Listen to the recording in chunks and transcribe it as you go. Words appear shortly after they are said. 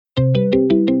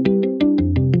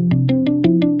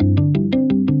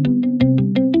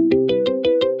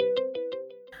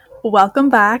Welcome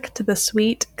back to the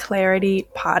Sweet Clarity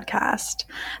Podcast,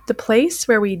 the place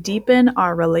where we deepen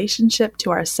our relationship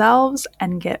to ourselves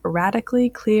and get radically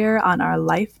clear on our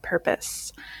life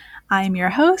purpose. I'm your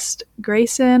host,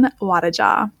 Grayson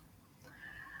Wadajaw.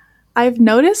 I've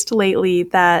noticed lately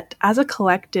that as a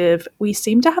collective, we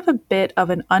seem to have a bit of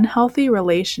an unhealthy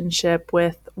relationship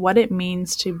with what it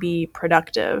means to be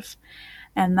productive,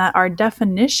 and that our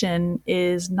definition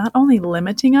is not only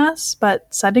limiting us,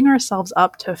 but setting ourselves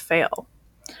up to fail.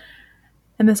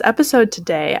 In this episode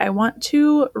today, I want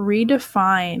to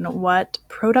redefine what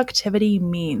productivity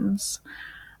means.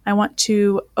 I want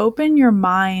to open your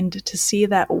mind to see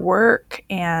that work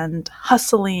and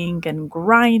hustling and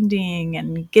grinding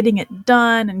and getting it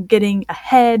done and getting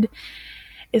ahead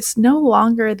is no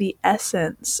longer the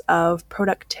essence of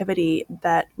productivity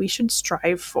that we should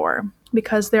strive for,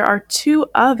 because there are two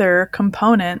other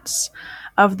components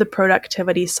of the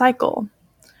productivity cycle.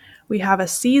 We have a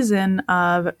season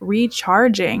of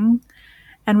recharging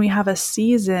and we have a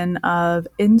season of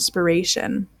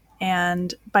inspiration.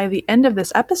 And by the end of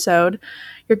this episode,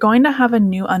 you're going to have a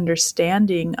new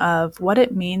understanding of what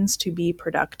it means to be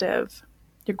productive.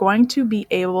 You're going to be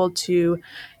able to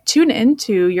tune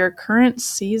into your current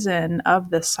season of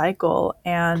the cycle,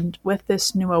 and with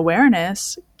this new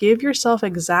awareness, give yourself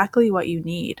exactly what you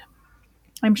need.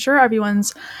 I'm sure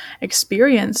everyone's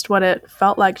experienced what it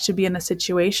felt like to be in a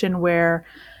situation where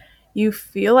you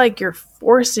feel like you're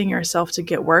forcing yourself to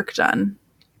get work done.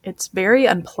 It's very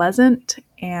unpleasant,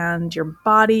 and your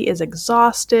body is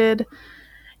exhausted.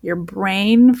 Your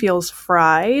brain feels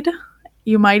fried.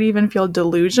 You might even feel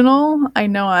delusional. I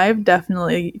know I've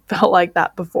definitely felt like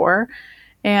that before.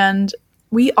 And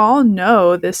we all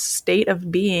know this state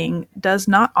of being does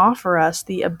not offer us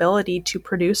the ability to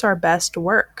produce our best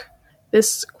work.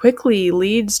 This quickly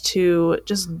leads to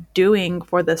just doing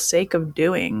for the sake of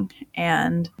doing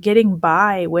and getting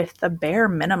by with the bare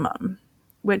minimum,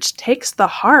 which takes the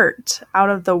heart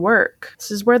out of the work. This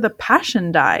is where the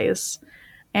passion dies,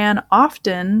 and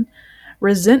often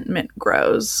resentment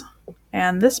grows.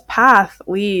 And this path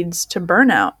leads to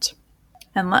burnout.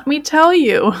 And let me tell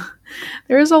you,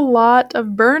 there's a lot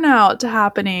of burnout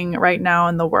happening right now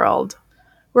in the world.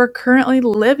 We're currently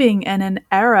living in an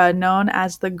era known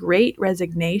as the Great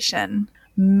Resignation.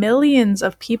 Millions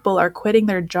of people are quitting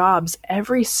their jobs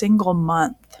every single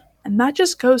month. And that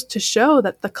just goes to show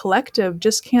that the collective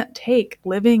just can't take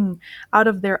living out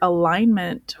of their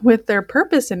alignment with their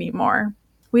purpose anymore.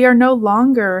 We are no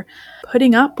longer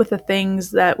putting up with the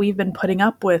things that we've been putting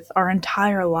up with our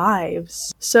entire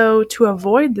lives. So to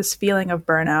avoid this feeling of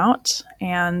burnout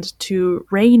and to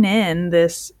rein in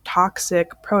this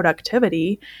toxic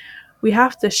productivity, we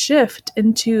have to shift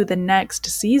into the next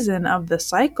season of the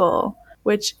cycle,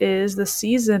 which is the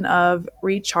season of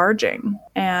recharging.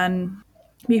 And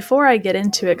before I get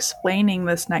into explaining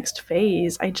this next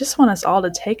phase, I just want us all to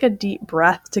take a deep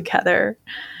breath together.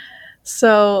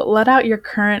 So let out your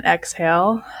current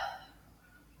exhale,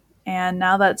 and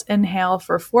now let's inhale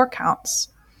for 4 counts.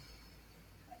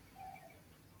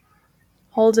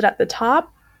 Hold it at the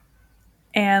top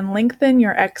and lengthen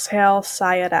your exhale,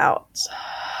 sigh it out.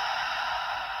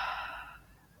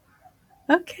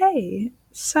 Okay,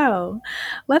 so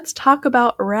let's talk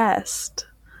about rest.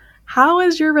 How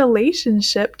is your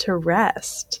relationship to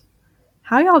rest?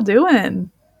 How y'all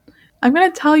doing? I'm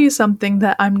going to tell you something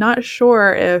that I'm not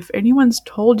sure if anyone's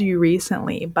told you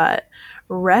recently, but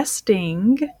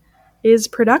resting is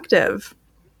productive.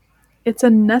 It's a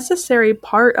necessary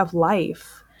part of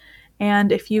life.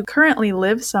 And if you currently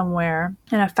live somewhere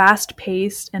in a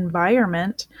fast-paced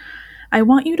environment, I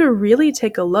want you to really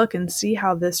take a look and see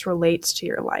how this relates to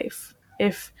your life.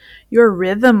 If your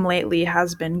rhythm lately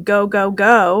has been go, go,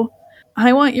 go,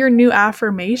 I want your new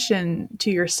affirmation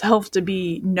to yourself to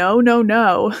be no, no,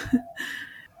 no.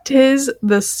 'Tis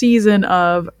the season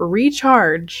of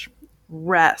recharge,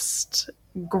 rest,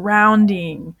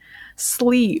 grounding,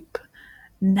 sleep,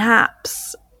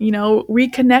 naps,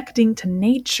 reconnecting to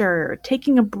nature,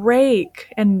 taking a break,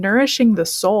 and nourishing the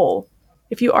soul.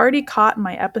 If you already caught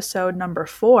my episode number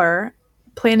 4,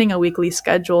 planning a weekly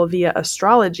schedule via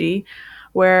astrology,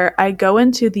 where I go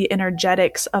into the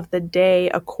energetics of the day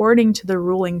according to the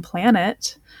ruling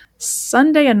planet,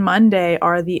 Sunday and Monday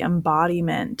are the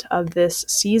embodiment of this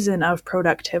season of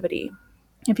productivity.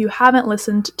 If you haven't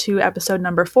listened to episode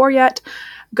number 4 yet,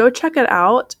 go check it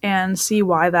out and see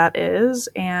why that is,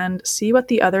 and see what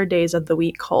the other days of the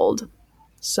week hold.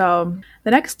 So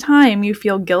the next time you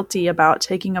feel guilty about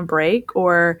taking a break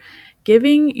or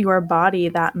giving your body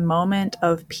that moment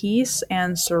of peace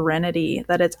and serenity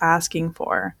that it's asking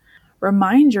for,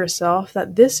 remind yourself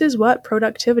that this is what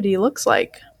productivity looks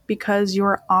like, because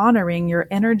you're honoring your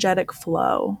energetic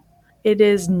flow. It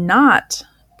is not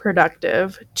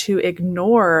productive to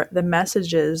ignore the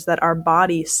messages that our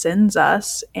body sends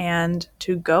us and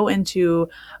to go into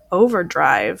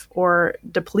overdrive or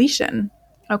depletion.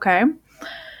 Okay?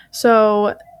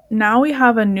 So now we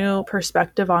have a new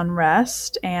perspective on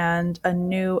rest and a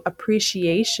new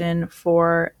appreciation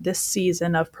for this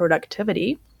season of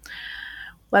productivity.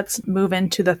 Let's move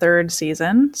into the third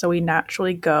season. So we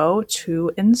naturally go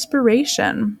to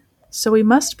inspiration. So we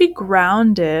must be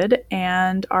grounded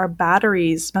and our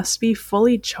batteries must be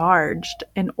fully charged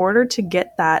in order to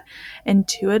get that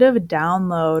intuitive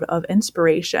download of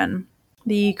inspiration.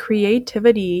 The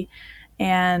creativity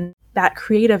and that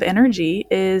creative energy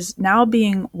is now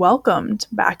being welcomed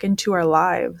back into our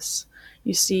lives.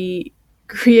 You see,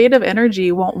 creative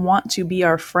energy won't want to be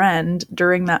our friend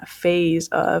during that phase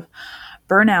of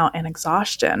burnout and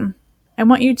exhaustion. I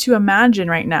want you to imagine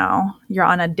right now you're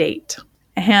on a date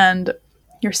and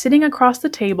you're sitting across the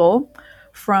table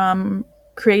from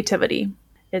creativity.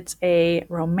 It's a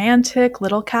romantic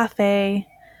little cafe.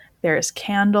 There's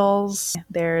candles.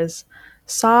 There's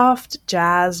soft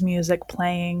jazz music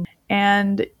playing.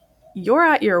 And you're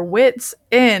at your wits'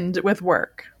 end with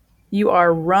work. You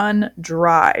are run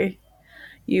dry.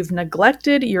 You've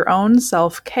neglected your own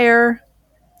self-care.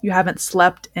 You haven't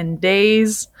slept in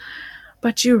days,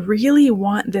 but you really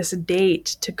want this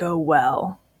date to go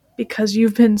well because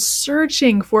you've been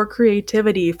searching for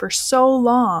creativity for so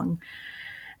long,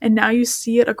 and now you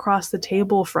see it across the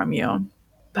table from you,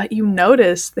 but you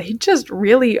notice they just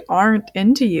really aren't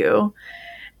into you,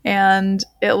 and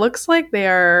it looks like they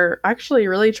are actually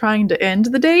really trying to end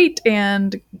the date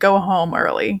and go home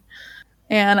early.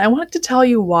 And I want to tell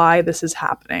you why this is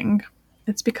happening.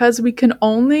 It's because we can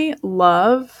only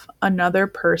love another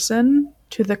person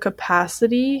to the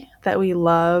capacity that we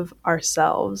love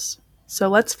ourselves. So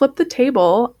let's flip the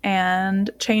table and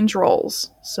change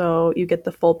roles so you get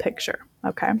the full picture,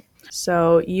 okay?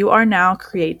 So you are now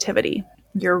creativity.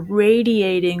 You're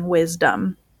radiating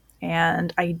wisdom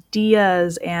and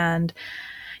ideas, and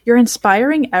you're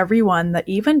inspiring everyone that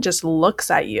even just looks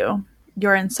at you.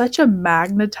 You're in such a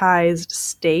magnetized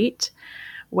state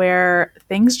where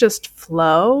things just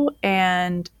flow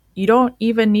and you don't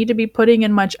even need to be putting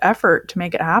in much effort to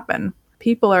make it happen.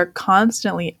 People are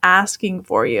constantly asking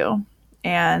for you.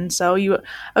 And so you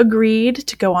agreed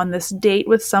to go on this date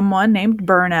with someone named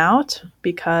Burnout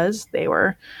because they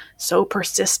were so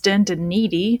persistent and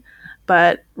needy.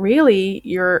 But really,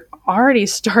 you're already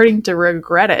starting to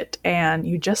regret it and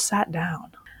you just sat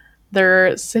down.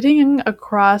 They're sitting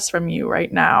across from you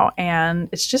right now, and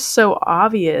it's just so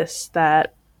obvious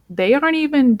that they aren't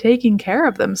even taking care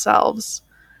of themselves.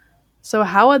 So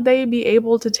how would they be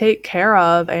able to take care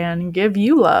of and give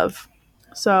you love?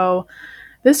 So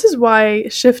this is why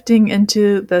shifting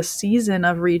into the season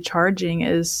of recharging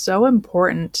is so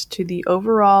important to the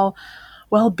overall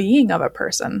well-being of a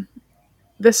person.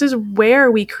 This is where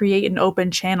we create an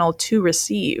open channel to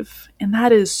receive, and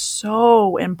that is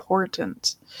so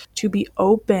important, to be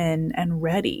open and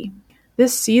ready.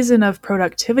 This season of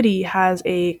productivity has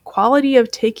a quality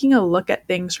of taking a look at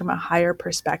things from a higher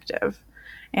perspective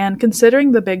and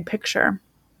considering the big picture.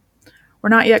 We're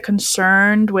not yet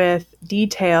concerned with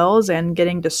details and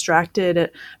getting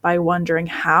distracted by wondering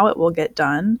how it will get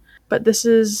done, but this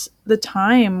is the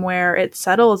time where it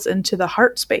settles into the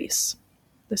heart space.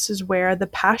 This is where the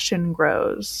passion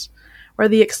grows, where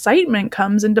the excitement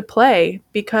comes into play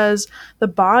because the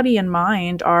body and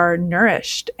mind are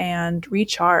nourished and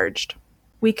recharged.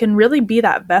 We can really be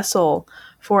that vessel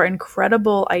for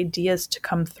incredible ideas to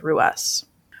come through us,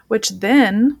 which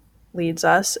then leads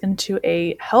us into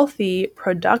a healthy,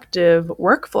 productive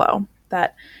workflow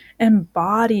that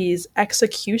embodies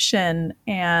execution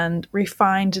and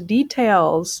refined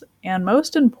details, and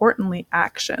most importantly,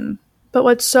 action. But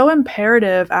what's so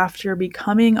imperative after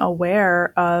becoming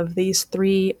aware of these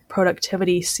 3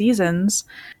 productivity seasons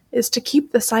is to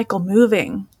keep the cycle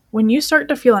moving. When you start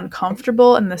to feel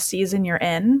uncomfortable in the season you're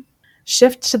in,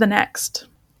 shift to the next.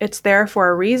 It's there for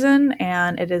a reason,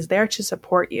 and it is there to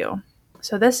support you.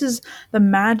 So this is the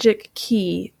magic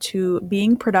key to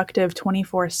being productive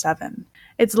 24/7.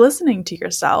 It's listening to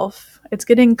yourself. It's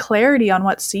getting clarity on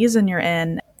what season you're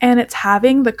in. And it's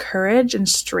having the courage and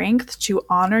strength to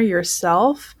honor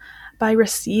yourself by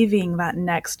receiving that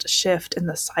next shift in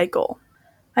the cycle.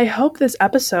 I hope this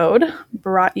episode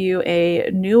brought you a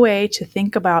new way to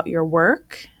think about your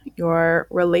work, your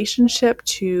relationship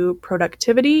to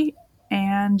productivity,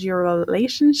 and your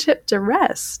relationship to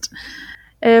rest.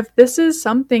 If this is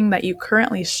something that you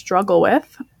currently struggle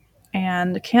with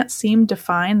and can't seem to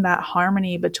find that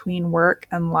harmony between work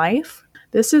and life,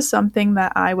 This is something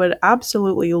that I would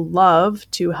absolutely love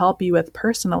to help you with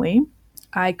personally.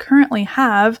 I currently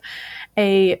have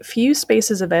a few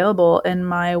spaces available in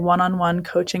my one-on-one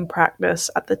coaching practice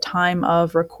at the time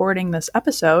of recording this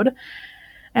episode,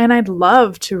 and I'd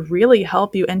love to really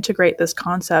help you integrate this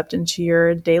concept into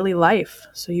your daily life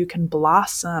so you can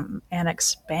blossom and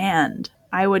expand.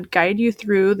 I would guide you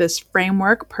through this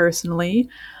framework personally,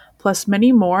 plus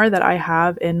many more that I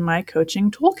have in my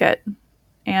coaching toolkit.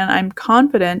 And I'm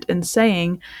confident in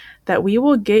saying that we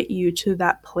will get you to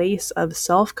that place of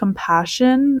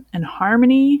self-compassion and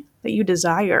harmony that you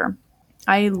desire.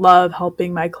 I love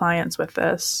helping my clients with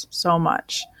this so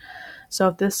much. So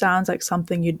if this sounds like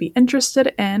something you'd be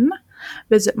interested in,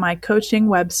 visit my coaching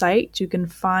website. You can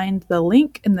find the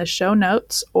link in the show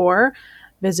notes or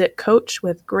visit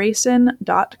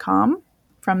coachwithgrayson.com.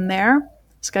 From there,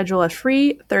 schedule a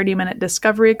free 30-minute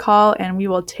discovery call and we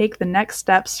will take the next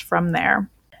steps from there.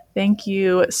 Thank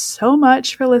you so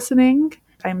much for listening.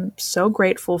 I'm so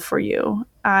grateful for you.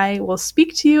 I will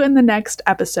speak to you in the next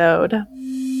episode.